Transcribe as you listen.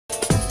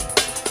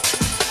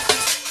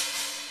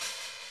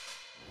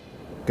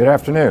Good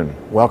afternoon.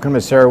 Welcome to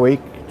CERA Week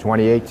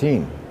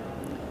 2018.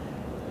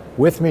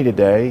 With me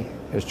today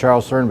is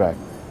Charles Sternbach,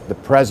 the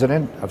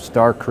president of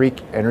Star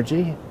Creek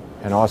Energy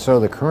and also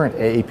the current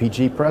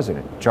AAPG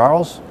president.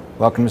 Charles,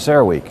 welcome to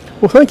CERA Week.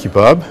 Well, thank you,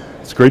 Bob.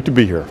 It's great to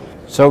be here.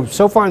 So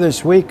far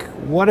this week,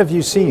 what have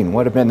you seen?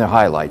 What have been the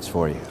highlights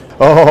for you?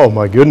 Oh,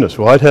 my goodness.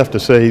 Well, I'd have to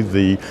say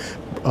the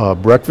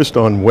breakfast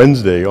on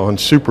Wednesday on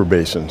super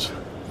basins.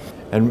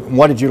 And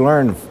what did you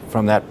learn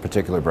from that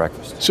particular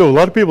breakfast? So a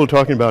lot of people are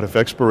talking about if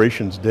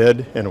exploration's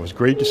dead, and it was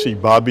great to see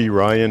Bobby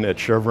Ryan at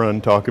Chevron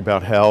talk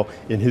about how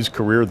in his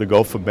career the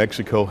Gulf of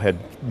Mexico had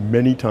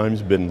many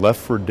times been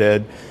left for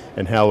dead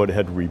and how it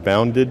had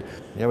rebounded.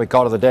 Yeah, we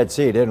called it the Dead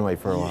Sea, didn't we,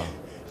 for a while?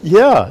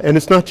 Yeah, and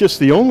it's not just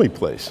the only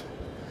place.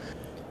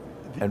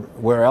 And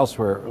where else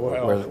where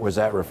was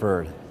that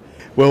referred?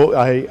 Well,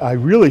 I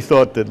really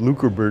thought that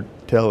Luca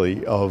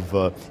Bertelli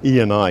of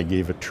E&I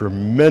gave a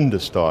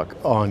tremendous talk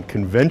on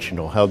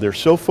conventional, how they're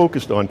so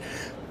focused on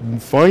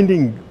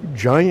finding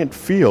giant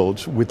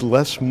fields with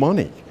less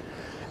money,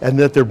 and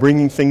that they're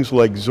bringing things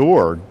like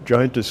Zohr,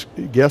 giant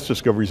gas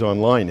discoveries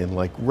online in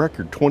like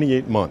record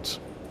 28 months.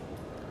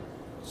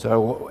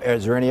 So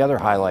is there any other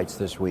highlights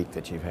this week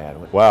that you've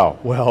had? Wow,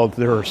 well,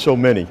 there are so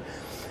many.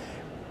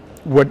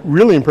 What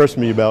really impressed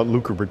me about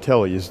Luca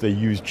Bertelli is they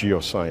use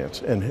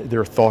geoscience and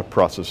their thought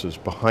processes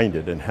behind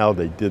it and how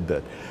they did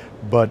that.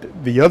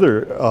 But the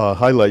other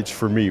highlights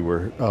for me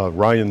were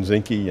Ryan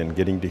Zinke and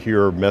getting to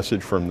hear a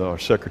message from our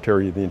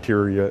Secretary of the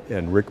Interior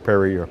and Rick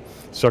Perry,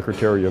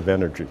 Secretary of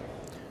Energy.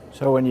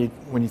 So when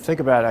you think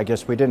about it, I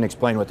guess we didn't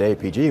explain what the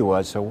APG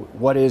was, so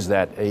what is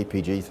that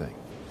APG thing?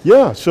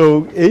 Yeah,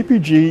 so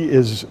APG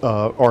is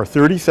our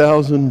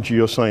 30,000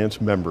 geoscience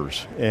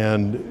members,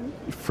 and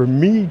for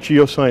me,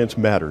 geoscience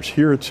matters.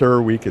 Here at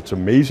CERA Week, it's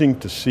amazing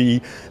to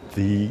see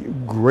the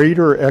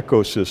greater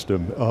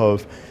ecosystem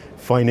of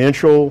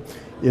financial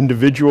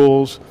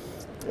individuals,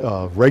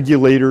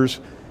 regulators,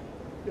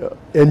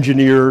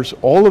 engineers,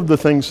 all of the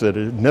things that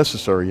are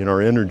necessary in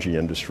our energy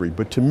industry.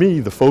 But to me,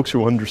 the folks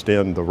who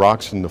understand the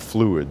rocks and the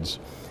fluids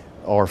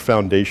are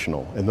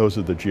foundational, and those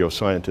are the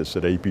geoscientists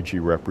that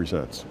APG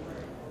represents.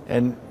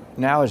 And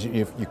now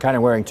you're kind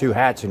of wearing two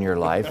hats in your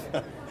life.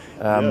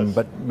 Yes.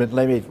 But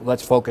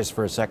let's focus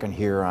for a second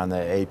here on the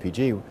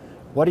APG.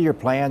 What are your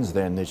plans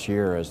then this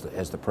year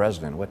as the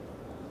president?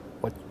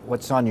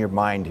 What's on your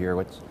mind here?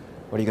 What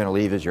are you going to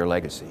leave as your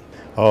legacy?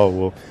 Oh,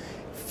 well,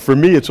 for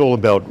me it's all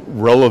about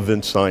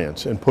relevant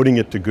science and putting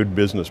it to good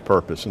business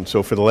purpose. And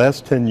so for the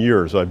last 10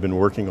 years I've been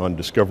working on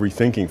Discovery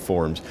Thinking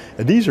Forums.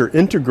 And these are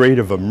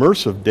integrative,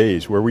 immersive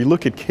days where we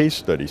look at case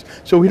studies.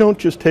 So we don't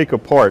just take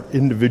apart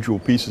individual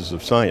pieces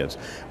of science.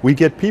 We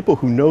get people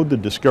who know the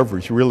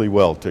discoveries really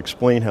well to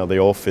explain how they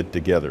all fit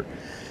together.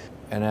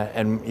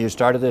 And you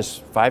started this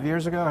 5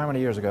 years ago? How many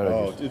years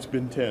ago? Oh, it's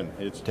been 10.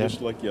 It's 10?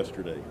 Just like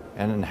yesterday.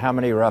 And how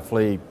many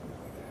roughly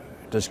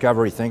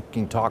Discovery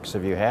Thinking talks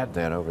have you had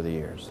then over the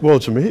years? Well,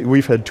 it's amazing.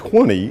 We've had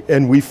 20,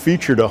 and we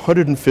featured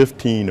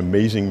 115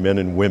 amazing men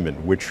and women,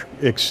 which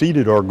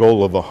exceeded our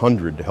goal of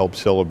 100 to help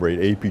celebrate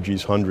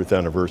APG's 100th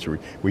anniversary.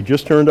 We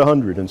just turned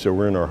 100, and so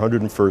we're in our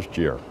 101st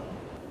year.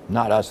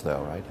 Not us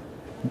though, right?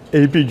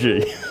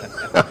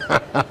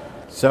 APG.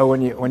 So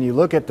when you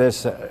look at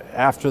this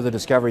after the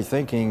Discovery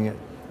Thinking,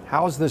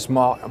 how is this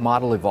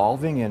model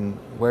evolving, and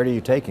where are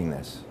you taking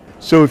this?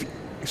 So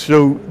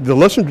the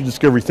lesson to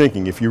Discovery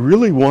Thinking, if you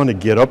really want to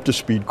get up to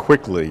speed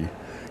quickly,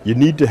 you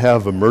need to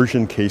have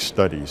immersion case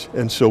studies.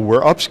 And so we're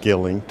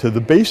upscaling to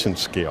the basin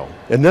scale.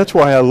 And that's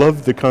why I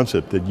love the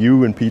concept that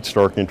you and Pete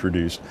Stark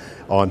introduced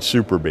on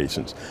super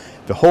basins.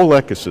 The whole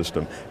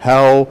ecosystem,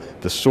 how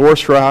the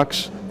source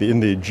rocks in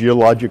the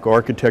geologic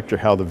architecture,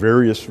 how the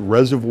various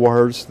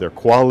reservoirs, their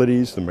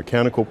qualities, the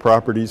mechanical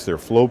properties, their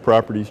flow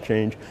properties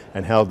change,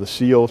 and how the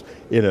seals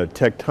in a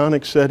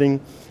tectonic setting,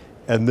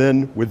 and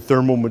then with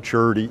thermal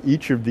maturity,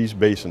 each of these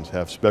basins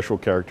have special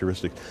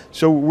characteristics.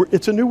 So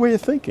it's a new way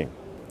of thinking.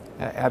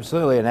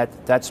 Absolutely, and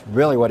that's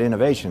really what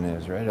innovation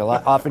is, right?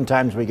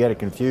 Oftentimes we get it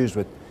confused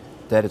with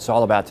that it's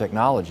all about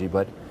technology,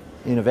 but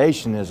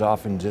innovation is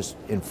often just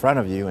in front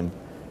of you and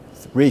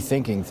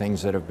rethinking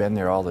things that have been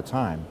there all the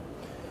time.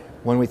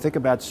 When we think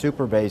about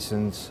super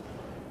basins,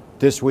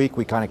 this week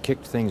we kind of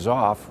kicked things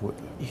off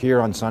here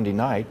on Sunday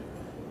night,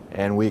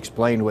 and we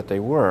explained what they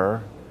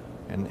were,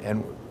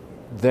 and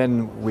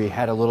then we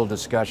had a little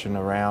discussion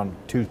around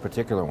two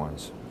particular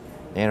ones.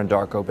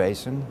 Anadarko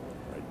Basin,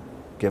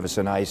 give us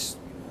a nice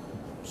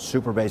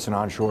super basin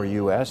onshore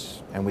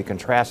U.S., and we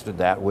contrasted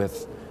that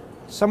with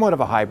somewhat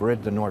of a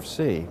hybrid, the North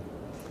Sea.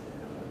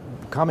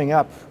 Coming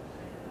up,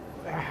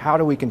 how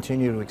do we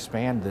continue to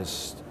expand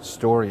this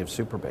story of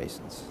super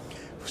basins?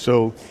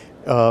 So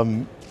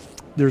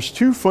there's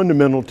two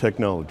fundamental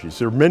technologies.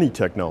 There are many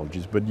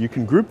technologies, but you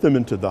can group them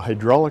into the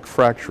hydraulic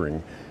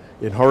fracturing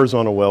in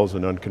horizontal wells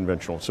and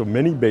unconventional. So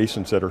many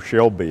basins that are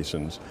shale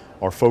basins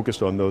are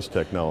focused on those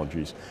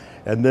technologies.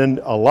 And then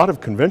a lot of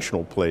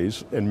conventional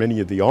plays and many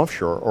of the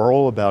offshore are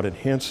all about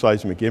enhanced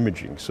seismic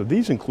imaging. So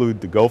these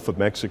include the Gulf of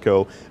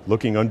Mexico,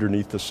 looking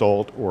underneath the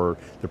salt, or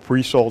the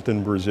pre-salt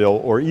in Brazil,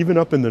 or even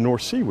up in the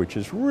North Sea, which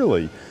is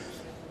really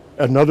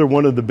another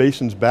one of the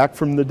basins back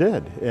from the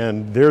dead,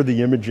 and there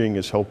the imaging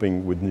is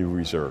helping with new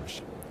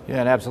reserves.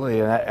 Yeah, and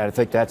absolutely, and I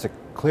think that's a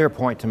clear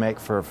point to make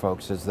for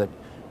folks, is that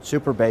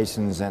super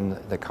basins and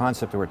the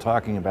concept that we're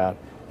talking about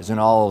is in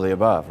all of the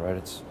above, right?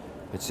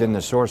 It's in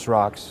the source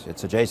rocks,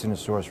 it's adjacent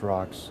to source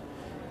rocks,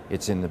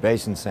 it's in the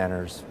basin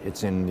centers,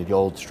 it's in the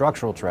old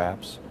structural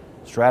traps,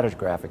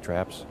 stratigraphic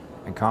traps,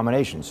 and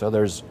combinations. So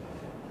there's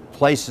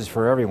places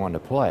for everyone to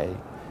play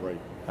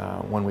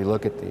when we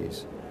look at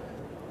these.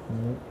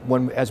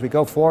 As we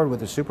go forward with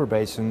the super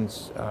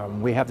basins,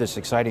 we have this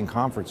exciting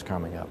conference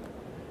coming up.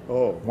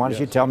 Oh, why don't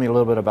you tell me a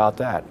little bit about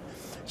that?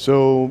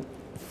 So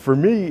for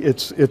me,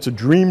 it's a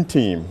dream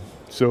team.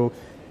 So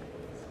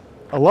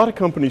a lot of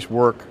companies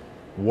work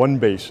one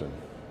basin,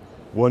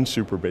 one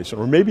super basin,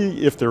 or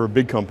maybe if they're a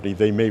big company,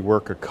 they may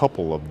work a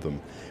couple of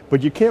them.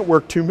 But you can't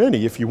work too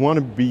many. If you want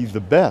to be the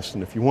best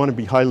and if you want to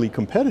be highly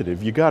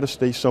competitive, you got to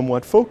stay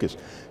somewhat focused.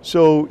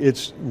 So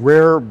it's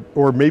rare,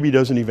 or maybe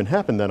doesn't even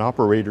happen, that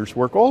operators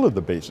work all of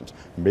the basins.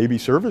 Maybe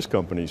service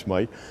companies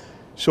might.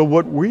 So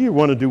what we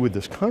want to do with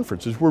this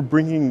conference is we're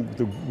bringing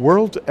the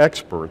world's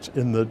experts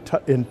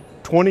in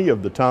 20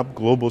 of the top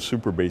global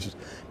super basins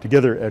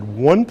together at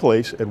one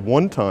place at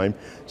one time,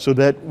 so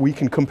that we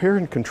can compare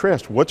and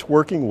contrast what's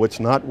working, what's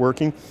not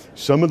working.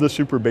 Some of the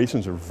super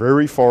basins are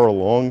very far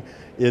along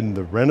in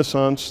the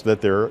renaissance that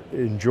they're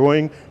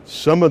enjoying.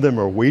 Some of them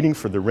are waiting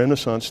for the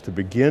renaissance to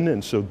begin,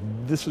 and so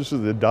this is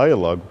the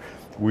dialogue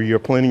we are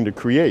planning to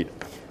create.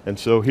 And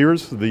so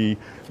here's the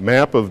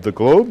map of the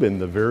globe in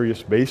the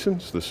various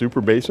basins, the super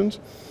basins,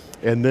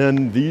 and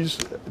then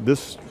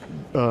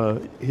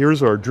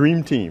here's our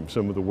dream team,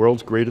 some of the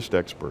world's greatest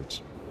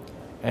experts.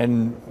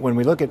 And when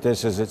we look at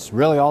this, is it's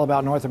really all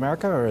about North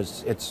America, or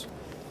it's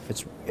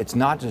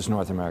not just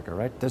North America,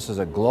 right? This is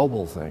a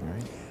global thing,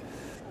 right?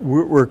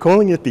 We're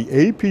calling it the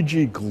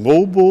AAPG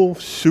Global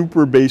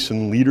Super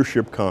Basin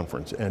Leadership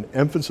Conference, and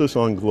emphasis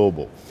on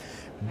global.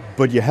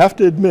 But you have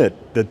to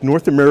admit that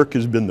North America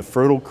has been the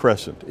Fertile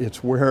Crescent.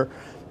 It's where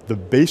the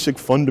basic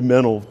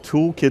fundamental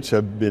toolkits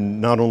have been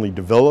not only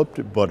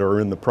developed, but are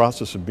in the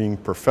process of being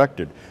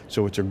perfected.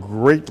 So it's a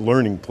great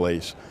learning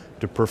place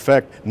to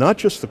perfect not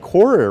just the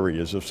core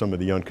areas of some of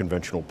the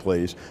unconventional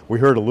plays. We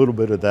heard a little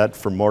bit of that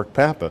from Mark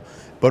Papa,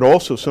 but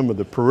also some of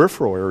the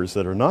peripheral areas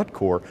that are not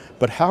core,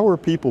 but how are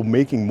people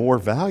making more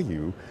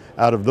value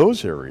out of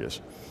those areas?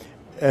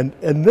 And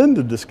then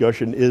the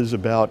discussion is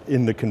about,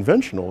 in the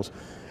conventionals,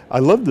 I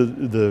love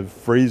the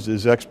phrase,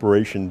 is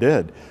exploration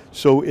dead?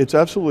 So it's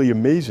absolutely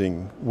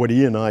amazing what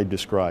E&I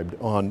described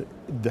on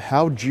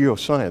how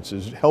geoscience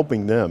is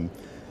helping them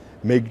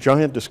make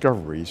giant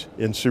discoveries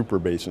in super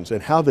basins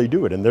and how they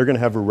do it. And they're going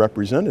to have a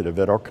representative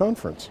at our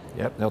conference.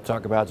 Yep, they'll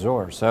talk about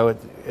Zohr. So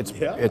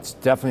it's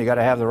definitely got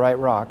to have the right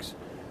rocks.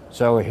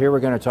 So here we're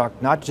going to talk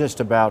not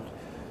just about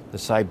the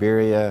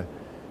Siberia,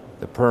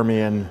 the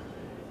Permian,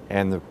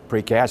 and the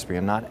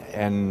pre-Caspian,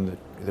 and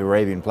the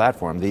Arabian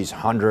platform, these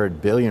 100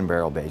 billion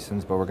barrel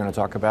basins, but we're going to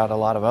talk about a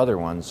lot of other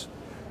ones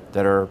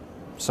that are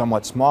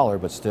somewhat smaller,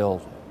 but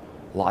still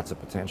lots of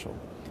potential.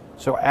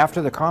 So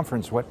after the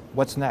conference,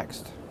 what's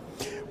next?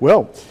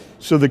 Well,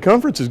 so the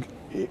conference is,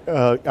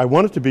 I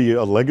want it to be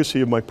a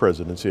legacy of my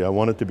presidency. I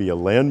want it to be a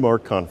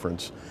landmark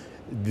conference.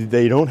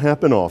 They don't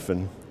happen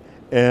often.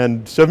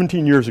 And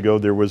 17 years ago,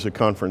 there was a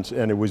conference,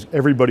 and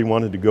everybody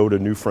wanted to go to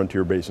new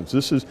frontier basins.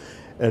 This is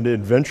an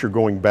adventure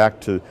going back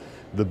to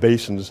the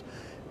basins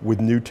with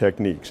new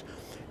techniques.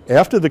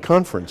 After the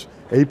conference,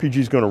 AAPG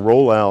is going to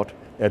roll out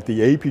at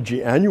the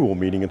AAPG annual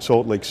meeting in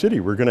Salt Lake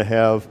City. We're going to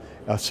have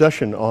a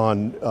session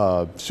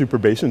on super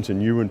basins,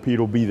 and you and Pete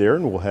will be there,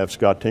 and we'll have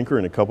Scott Tinker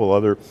and a couple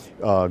other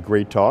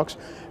great talks.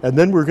 And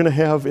then we're going to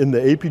have in the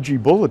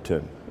AAPG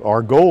Bulletin,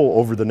 our goal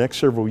over the next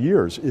several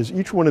years is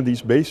each one of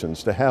these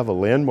basins to have a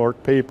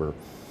landmark paper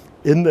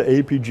in the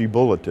AAPG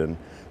Bulletin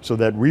so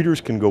that readers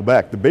can go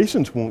back. The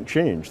basins won't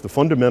change, the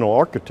fundamental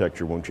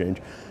architecture won't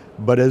change,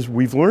 but as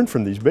we've learned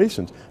from these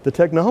basins, the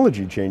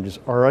technology changes,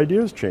 our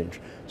ideas change.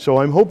 So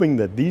I'm hoping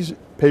that these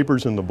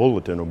papers in the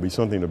bulletin will be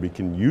something that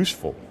become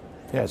useful.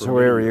 Yeah, so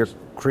you're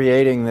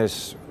creating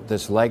this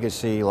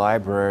legacy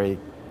library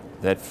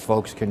that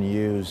folks can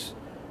use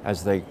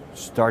as they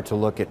start to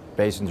look at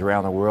basins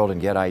around the world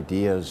and get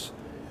ideas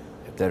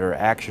that are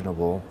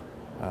actionable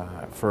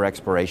for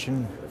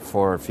exploration,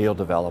 for field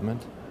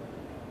development,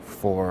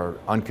 for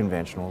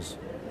unconventionals,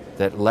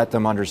 that let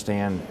them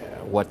understand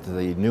what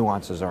the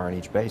nuances are in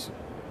each basin.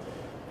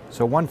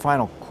 So one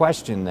final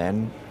question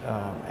then,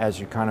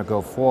 as you kind of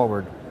go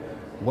forward,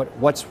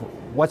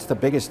 what's the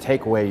biggest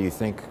takeaway you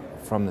think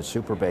from the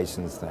super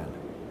basins then?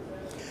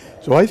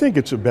 So I think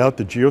it's about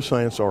the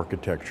geoscience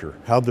architecture,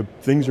 how the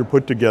things are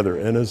put together.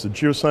 And as a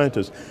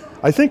geoscientist,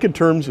 I think in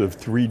terms of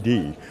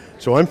 3D.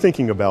 So I'm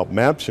thinking about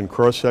maps and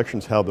cross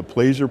sections, how the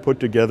plays are put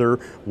together,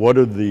 what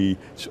are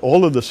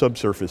all of the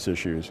subsurface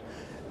issues.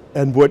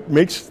 And what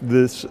makes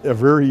this a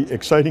very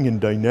exciting and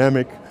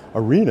dynamic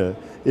arena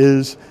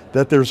is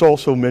that there's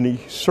also many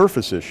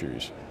surface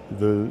issues,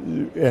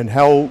 and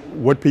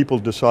what people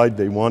decide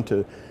they want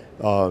to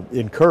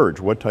encourage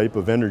what type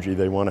of energy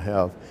they want to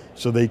have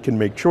so they can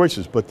make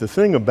choices. But the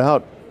thing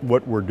about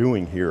what we're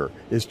doing here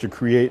is to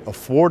create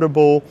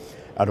affordable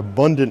and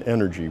abundant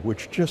energy,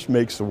 which just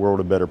makes the world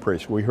a better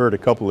place. We heard a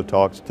couple of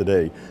talks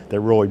today that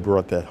really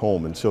brought that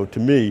home. And so to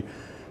me,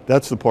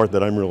 that's the part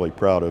that I'm really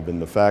proud of,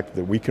 and the fact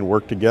that we can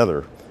work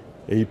together,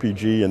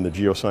 AAPG and the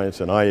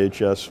Geoscience and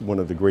IHS, one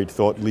of the great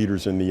thought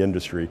leaders in the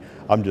industry.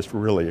 I'm just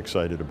really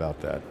excited about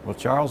that. Well,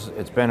 Charles,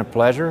 it's been a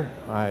pleasure.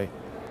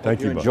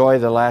 Thank you, Bob. Enjoy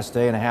the last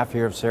day and a half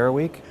here of CERA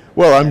Week.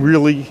 Well, I'm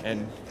really...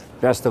 And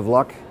best of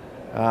luck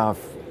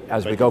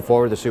as we go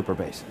forward to Super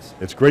Basins.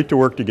 It's great to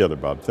work together,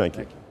 Bob. Thank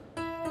you.